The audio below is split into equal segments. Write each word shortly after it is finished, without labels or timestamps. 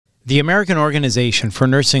The American Organization for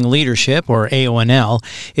Nursing Leadership, or AONL,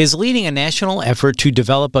 is leading a national effort to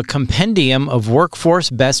develop a compendium of workforce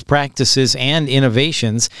best practices and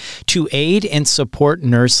innovations to aid and support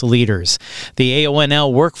nurse leaders. The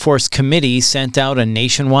AONL Workforce Committee sent out a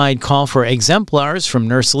nationwide call for exemplars from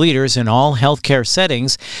nurse leaders in all healthcare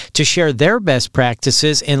settings to share their best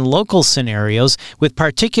practices in local scenarios with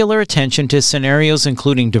particular attention to scenarios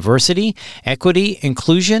including diversity, equity,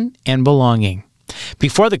 inclusion, and belonging.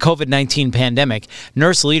 Before the COVID-19 pandemic,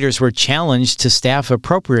 nurse leaders were challenged to staff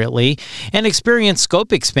appropriately and experience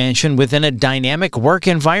scope expansion within a dynamic work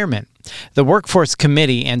environment. The Workforce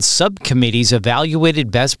Committee and subcommittees evaluated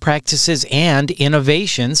best practices and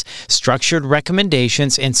innovations, structured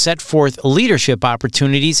recommendations, and set forth leadership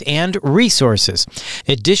opportunities and resources.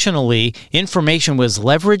 Additionally, information was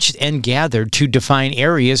leveraged and gathered to define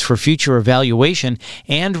areas for future evaluation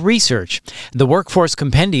and research. The Workforce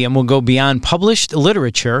Compendium will go beyond published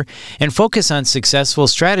literature and focus on successful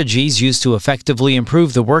strategies used to effectively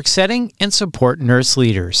improve the work setting and support nurse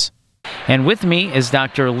leaders. And with me is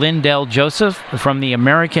Dr. Lindell Joseph from the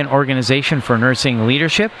American Organization for Nursing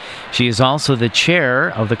Leadership. She is also the chair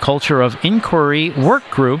of the Culture of Inquiry Work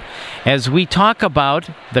Group. As we talk about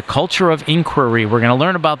the culture of inquiry, we're going to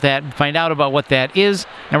learn about that, find out about what that is,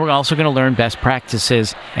 and we're also going to learn best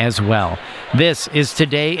practices as well. This is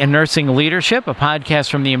Today in Nursing Leadership, a podcast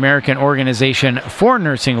from the American Organization for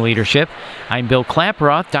Nursing Leadership. I'm Bill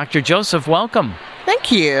Klaproth. Dr. Joseph, welcome.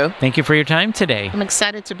 Thank you. Thank you for your time today. I'm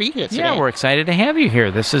excited to be here today. Yeah, we're excited to have you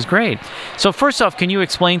here. This is great. So first off, can you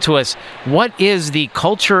explain to us what is the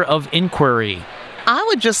culture of inquiry? I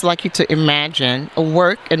would just like you to imagine a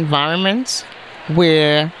work environment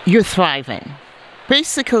where you're thriving.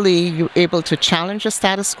 Basically, you're able to challenge the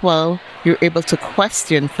status quo, you're able to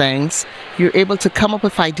question things, you're able to come up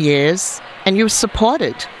with ideas, and you're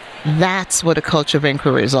supported. That's what a culture of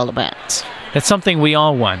inquiry is all about. That's something we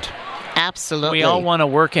all want. Absolutely. We all want a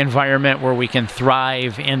work environment where we can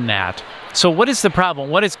thrive in that. So what is the problem?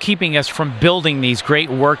 What is keeping us from building these great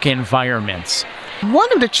work environments?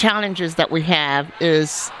 One of the challenges that we have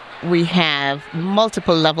is we have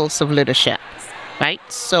multiple levels of leadership, right?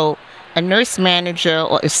 So a nurse manager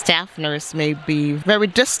or a staff nurse may be very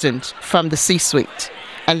distant from the C-suite,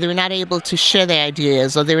 and they're not able to share their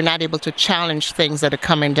ideas, or they're not able to challenge things that are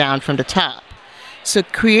coming down from the top. So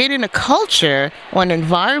creating a culture or an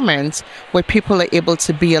environment where people are able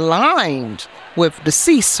to be aligned with the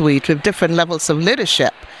C-suite, with different levels of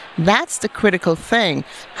leadership, that's the critical thing.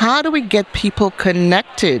 How do we get people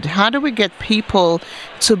connected? How do we get people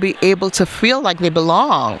to be able to feel like they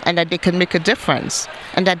belong and that they can make a difference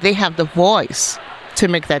and that they have the voice to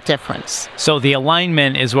make that difference? So the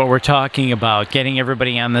alignment is what we're talking about, getting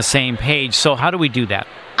everybody on the same page. So how do we do that?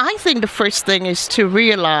 I think the first thing is to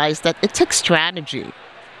realize that it takes strategy.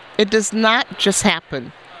 It does not just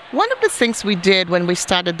happen. One of the things we did when we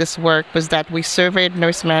started this work was that we surveyed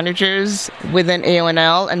nurse managers within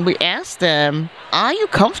AONL, and we asked them, are you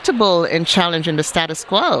comfortable in challenging the status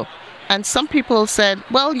quo? And some people said,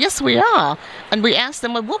 well, yes, we are. And we asked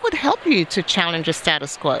them, well, what would help you to challenge the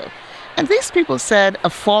status quo? And these people said a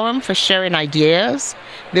forum for sharing ideas.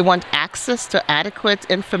 They want access to adequate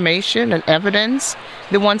information and evidence.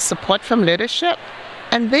 They want support from leadership.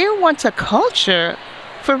 And they want a culture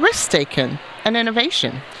for risk-taking and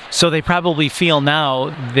innovation. So they probably feel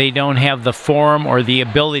now they don't have the forum or the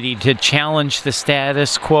ability to challenge the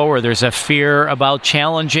status quo, or there's a fear about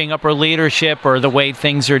challenging upper leadership or the way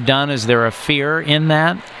things are done. Is there a fear in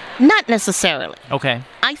that? Not necessarily. Okay.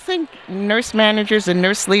 I think nurse managers and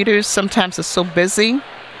nurse leaders sometimes are so busy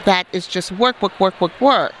that it's just work.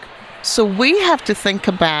 So we have to think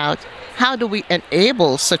about, how do we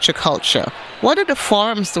enable such a culture? What are the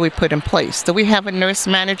forums do we put in place? Do we have a nurse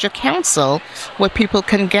manager council where people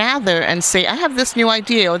can gather and say, I have this new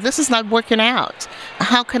idea, or this is not working out.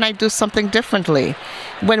 How can I do something differently?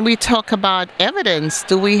 When we talk about evidence,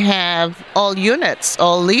 do we have all units,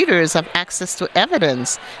 all leaders have access to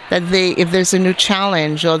evidence that if there's a new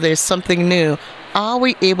challenge or there's something new, are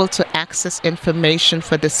we able to access information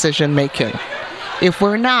for decision making? If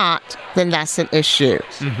we're not, then that's an issue.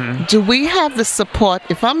 Mm-hmm. Do we have the support?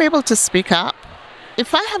 If I'm able to speak up,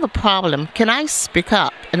 if I have a problem, can I speak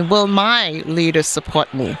up? And will my leader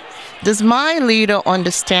support me? Does my leader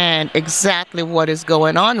understand exactly what is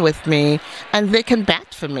going on with me? And they can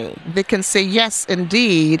bat for me. They can say, yes,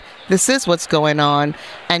 indeed, this is what's going on.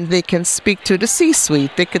 And they can speak to the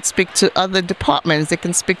C-suite. They could speak to other departments. They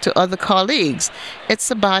can speak to other colleagues.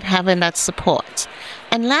 It's about having that support.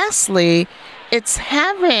 And lastly, it's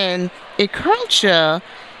having a culture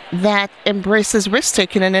that embraces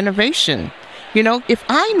risk-taking and innovation. If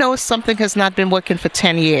I know something has not been working for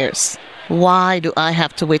 10 years, why do I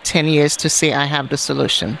have to wait 10 years to say I have the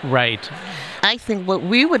solution? Right. I think what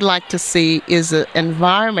we would like to see is an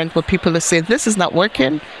environment where people will say, this is not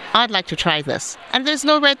working, I'd like to try this. And there's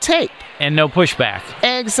no red tape. And no pushback.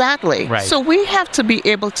 Exactly. Right. So we have to be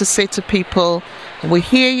able to say to people, we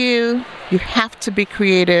hear you, you have to be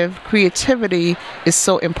creative. Creativity is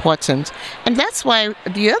so important. And that's why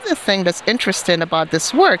the other thing that's interesting about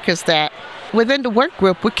this work is that within the work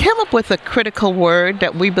group, we came up with a critical word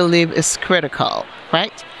that we believe is critical,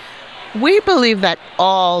 right? We believe that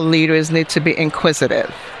all leaders need to be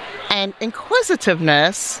inquisitive. And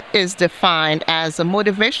inquisitiveness is defined as a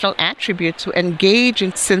motivational attribute to engage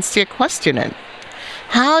in sincere questioning.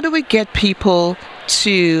 How do we get people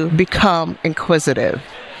to become inquisitive?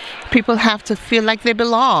 People have to feel like they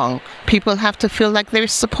belong. People have to feel like they're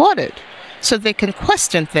supported. So they can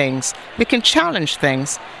question things, they can challenge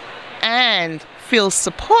things, and feel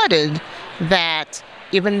supported that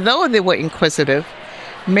even though they were inquisitive,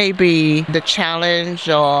 maybe the challenge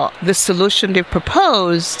or the solution they've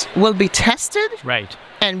proposed will be tested. Right.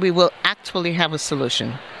 And we will actually have a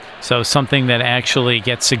solution. So something that actually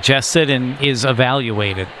gets suggested and is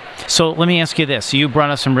evaluated. So let me ask you this. You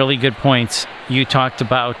brought us some really good points. You talked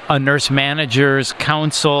about a nurse manager's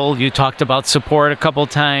council. You talked about support a couple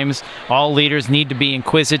times. All leaders need to be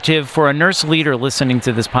inquisitive. For a nurse leader listening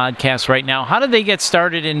to this podcast right now, how do they get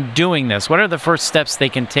started in doing this? What are the first steps they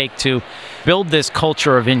can take to build this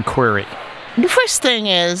culture of inquiry? The first thing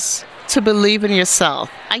is to believe in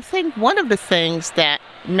yourself. I think one of the things that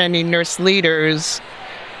many nurse leaders,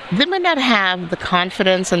 they may not have the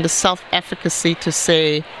confidence and the self-efficacy to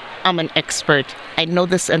say, I'm an expert. I know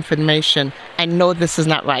this information. I know this is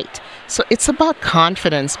not right. So it's about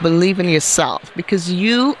confidence, believe in yourself, because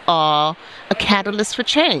you are a catalyst for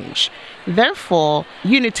change. Therefore,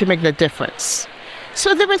 you need to make the difference.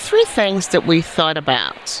 So there were 3 things that we thought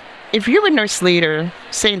about. If you're a nurse leader,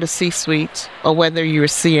 say in the C-suite, or whether you're a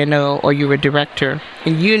CNO or you're a director,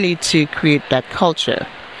 and you need to create that culture,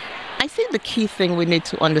 I think the key thing we need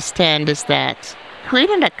to understand is that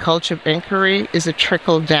creating that culture of inquiry is a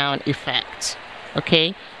trickle-down effect,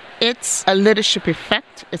 okay? It's a leadership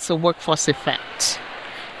effect. It's a workforce effect.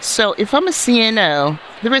 So if I'm a CNO,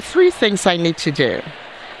 there are 3 things I need to do.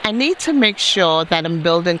 I need to make sure that I'm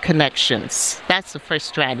building connections. That's the first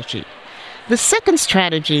strategy. The second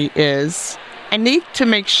strategy is I need to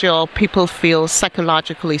make sure people feel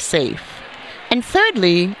psychologically safe. And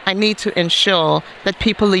thirdly, I need to ensure that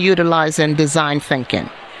people are utilizing design thinking.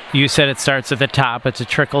 You said it starts at the top. It's a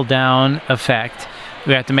trickle-down effect.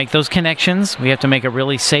 We have to make those connections. We have to make a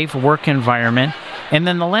really safe work environment. And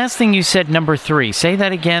then the last thing you said, number 3. Say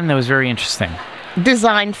that again. That was very interesting.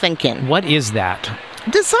 Design thinking. What is that?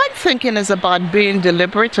 Design thinking is about being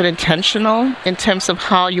deliberate and intentional in terms of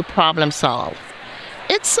how you problem solve.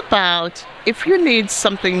 It's about if you need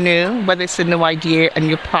something new, whether it's a new idea, a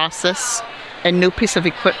new process, a new piece of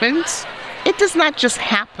equipment, it does not just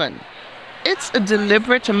happen. It's a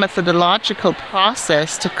deliberate and methodological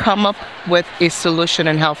process to come up with a solution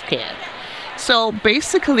in healthcare. So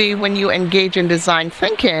basically, when you engage in design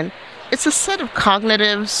thinking, it's a set of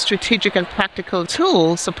cognitive, strategic, and practical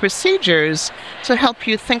tools or procedures to help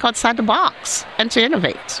you think outside the box and to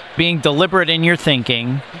innovate. Being deliberate in your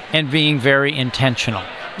thinking and being very intentional.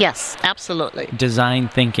 Yes, absolutely. Design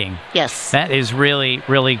thinking. Yes. That is really,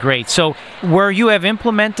 really great. So where you have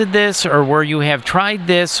implemented this or where you have tried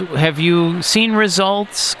this, have you seen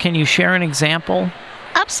results? Can you share an example?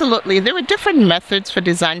 Absolutely. There are different methods for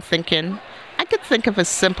design thinking. I could think of a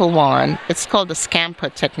simple one. It's called the SCAMPER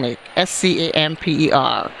technique,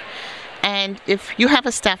 SCAMPER. And if you have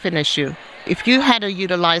a staffing issue, if you had to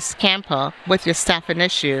utilize SCAMPER with your staffing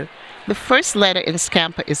issue, the first letter in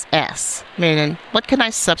SCAMPER is S, meaning what can I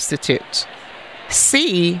substitute?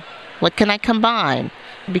 C, what can I combine?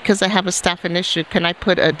 Because I have a staffing issue, can I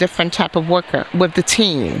put a different type of worker with the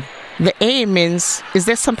team? The A means, is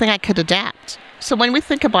there something I could adapt? So when we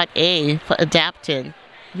think about A for adapting,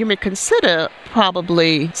 you may consider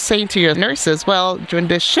probably saying to your nurses, well, during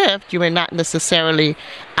this shift, you may not necessarily,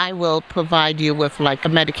 I will provide you with like a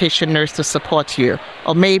medication nurse to support you.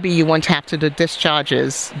 Or maybe you won't have to do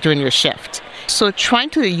discharges during your shift. So trying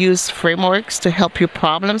to use frameworks to help you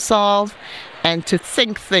problem solve and to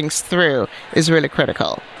think things through is really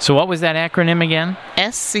critical. So what was that acronym again?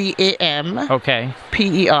 SCAMPER. Okay.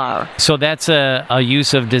 So that's a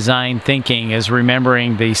use of design thinking is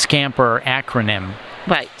remembering the SCAMPER acronym.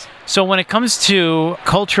 Right. So when it comes to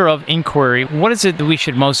culture of inquiry, what is it that we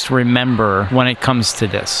should most remember when it comes to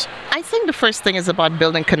this? I think the first thing is about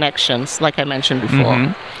building connections, like I mentioned before.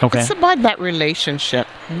 Mm-hmm. Okay. It's about that relationship.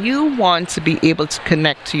 You want to be able to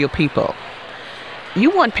connect to your people. You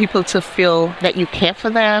want people to feel that you care for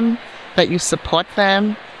them, that you support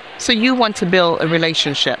them. So you want to build a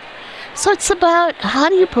relationship. So it's about how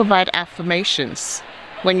do you provide affirmations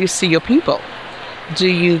when you see your people? Do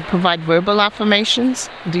you provide verbal affirmations?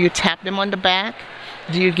 Do you tap them on the back?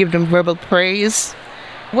 Do you give them verbal praise?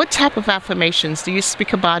 What type of affirmations? Do you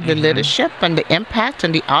speak about the leadership and the impact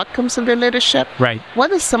and the outcomes of the leadership? Right. What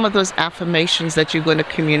are some of those affirmations that you're going to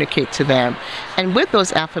communicate to them? And with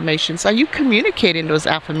those affirmations, are you communicating those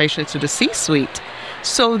affirmations to the C-suite?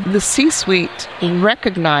 So the C-suite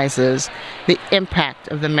recognizes the impact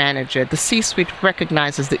of the manager. The C-suite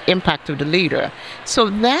recognizes the impact of the leader. So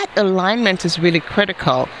that alignment is really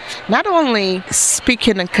critical. Not only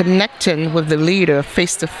speaking and connecting with the leader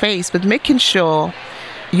face to face, but making sure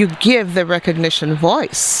you give the recognition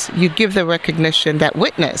voice. You give the recognition that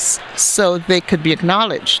witness so they could be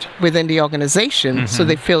acknowledged within the organization so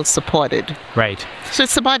they feel supported. Right. So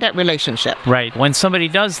it's about that relationship. Right. When somebody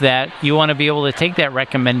does that, you want to be able to take that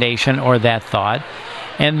recommendation or that thought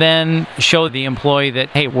and then show the employee that,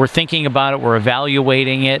 hey, we're thinking about it, we're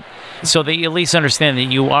evaluating it, so they at least understand that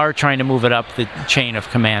you are trying to move it up the chain of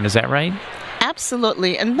command. Is that right?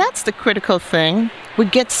 Absolutely. And that's the critical thing. We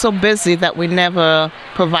get so busy that we never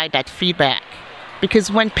provide that feedback.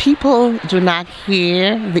 Because when people do not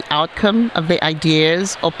hear the outcome of their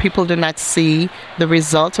ideas or people do not see the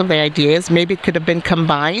result of their ideas, maybe it could have been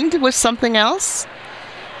combined with something else.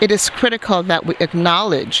 It is critical that we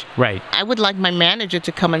acknowledge. Right. I would like my manager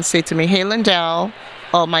to come and say to me, hey, Lindell,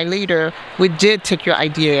 or my leader, we did take your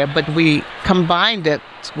idea, but we combined it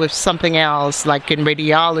with something else, like in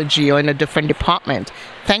radiology or in a different department.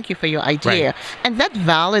 Thank you for your idea. Right. And that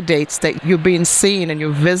validates that you're being seen and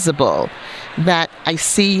you're visible, that I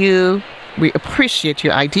see you, we appreciate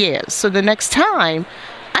your ideas. So the next time,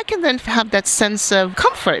 I can then have that sense of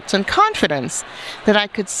comfort and confidence that I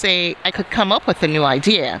could say, I could come up with a new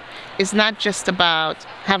idea. It's not just about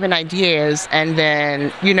having ideas and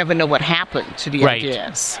then you never know what happened to the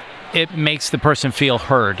ideas. It makes the person feel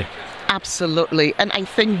heard. Absolutely. And I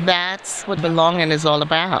think that's what belonging is all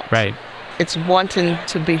about. Right. It's wanting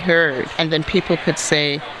to be heard. And then people could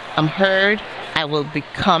say, I'm heard, I will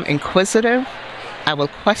become inquisitive, I will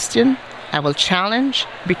question, I will challenge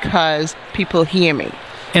because people hear me.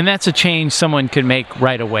 And that's a change someone could make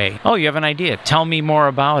right away. Oh, you have an idea. Tell me more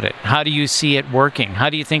about it. How do you see it working? How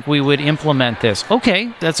do you think we would implement this?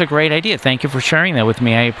 Okay, that's a great idea. Thank you for sharing that with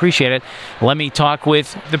me. I appreciate it. Let me talk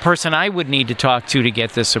with the person I would need to talk to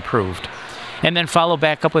get this approved. And then follow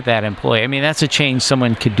back up with that employee. I mean, that's a change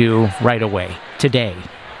someone could do right away, today.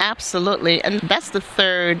 Absolutely. And that's the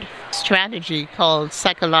third strategy called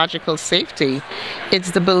psychological safety.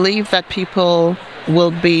 It's the belief that people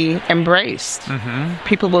will be embraced.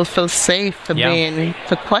 People will feel safe for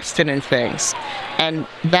for questioning things. And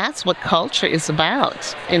that's what culture is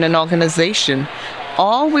about in an organization.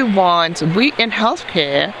 All we want, we in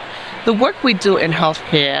healthcare, the work we do in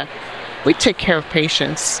healthcare, we take care of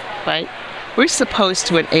patients, right? We're supposed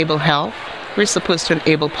to enable health. We're supposed to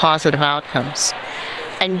enable positive outcomes.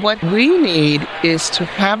 And what we need is to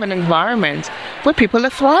have an environment where people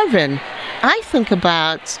are thriving. I think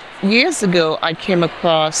about years ago, I came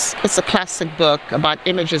across, it's a classic book about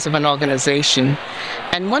images of an organization.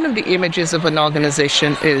 And one of the images of an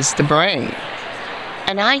organization is the brain.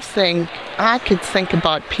 And I think I could think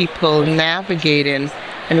about people navigating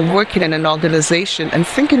and working in an organization and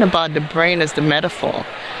thinking about the brain as the metaphor.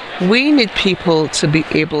 We need people to be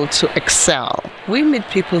able to excel. We need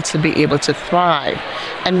people to be able to thrive.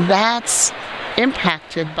 And that's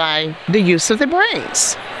impacted by the use of their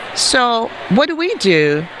brains. So what do we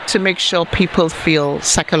do to make sure people feel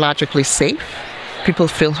psychologically safe? People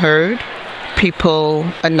feel heard. People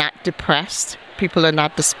are not depressed. People are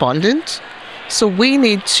not despondent. So we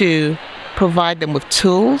need to provide them with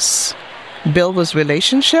tools, build those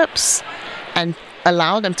relationships, and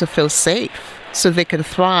allow them to feel safe so they can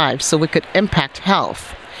thrive, so we could impact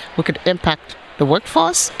health. We could impact the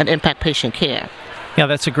workforce and impact patient care. Yeah,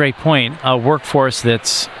 that's a great point. A workforce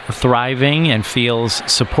that's thriving and feels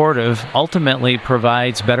supportive ultimately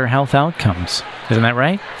provides better health outcomes. Isn't that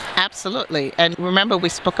right? Absolutely. And remember, we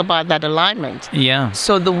spoke about that alignment. Yeah.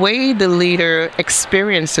 So the way the leader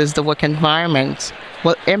experiences the work environment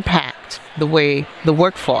will impact the way the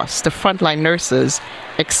workforce, the frontline nurses,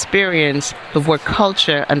 experience the work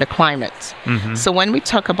culture and the climate. So when we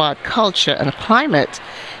talk about culture and climate,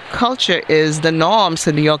 culture is the norms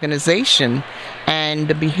in the organization, and and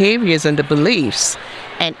the behaviors and the beliefs.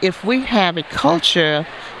 And if we have a culture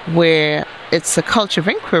where it's a culture of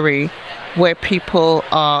inquiry, where people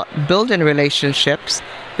are building relationships,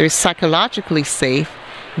 they're psychologically safe,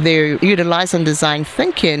 they're utilizing design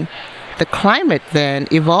thinking, the climate then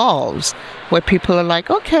evolves where people are like,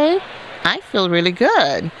 okay, I feel really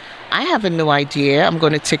good. I have a new idea. I'm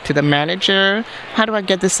going to take to the manager. How do I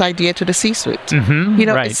get this idea to the C-suite?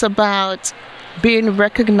 Right. It's about being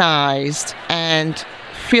recognized and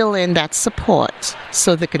feeling that support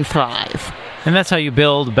so they can thrive. And that's how you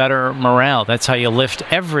build better morale. That's how you lift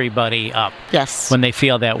everybody up. Yes. When they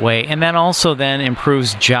feel that way. And that also then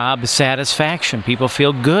improves job satisfaction. People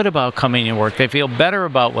feel good about coming to work. They feel better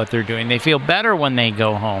about what they're doing. They feel better when they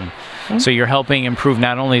go home. So you're helping improve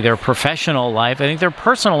not only their professional life, I think their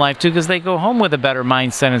personal life too, because they go home with a better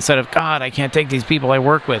mindset instead of, God, I can't take these people I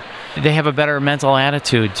work with. They have a better mental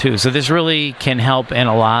attitude too. So this really can help in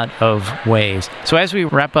a lot of ways. So as we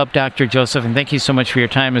wrap up, Dr. Joseph, and thank you so much for your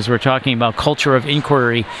time as we're talking about culture of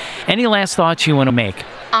inquiry, any last thoughts you want to make?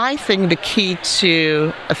 I think the key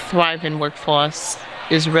to a thriving workforce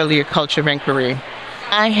is really a culture of inquiry.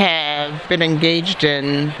 I have been engaged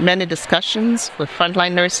in many discussions with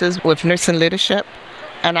frontline nurses, with nursing leadership,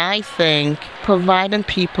 and I think providing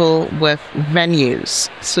people with venues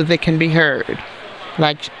so they can be heard,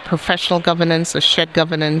 like professional governance or shared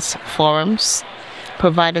governance forums,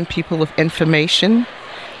 providing people with information,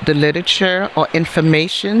 the literature or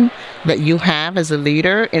information that you have as a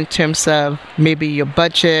leader in terms of maybe your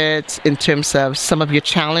budget, in terms of some of your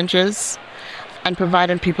challenges, and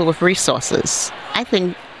providing people with resources. I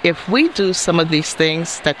think if we do some of these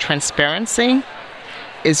things, that transparency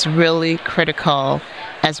is really critical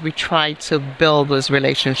as we try to build those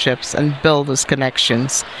relationships and build those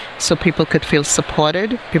connections so people could feel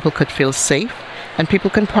supported, people could feel safe, and people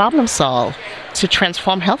can problem solve to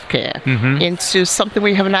transform healthcare into something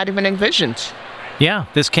we have not even envisioned. Yeah,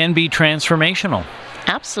 this can be transformational.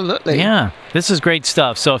 Absolutely. Yeah, this is great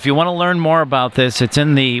stuff. So if you want to learn more about this, it's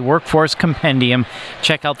in the Workforce Compendium.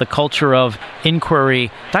 Check out the culture of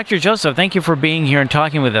inquiry. Dr. Joseph, thank you for being here and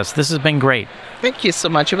talking with us. This has been great. Thank you so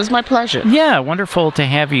much. It was my pleasure. Yeah, wonderful to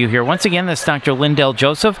have you here. Once again, that's Dr. Lindell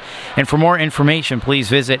Joseph. And for more information, please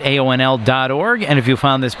visit AONL.org. And if you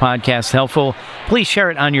found this podcast helpful, please share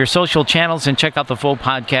it on your social channels and check out the full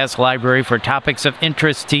podcast library for topics of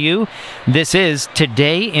interest to you. This is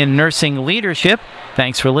Today in Nursing Leadership.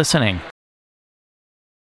 Thanks for listening.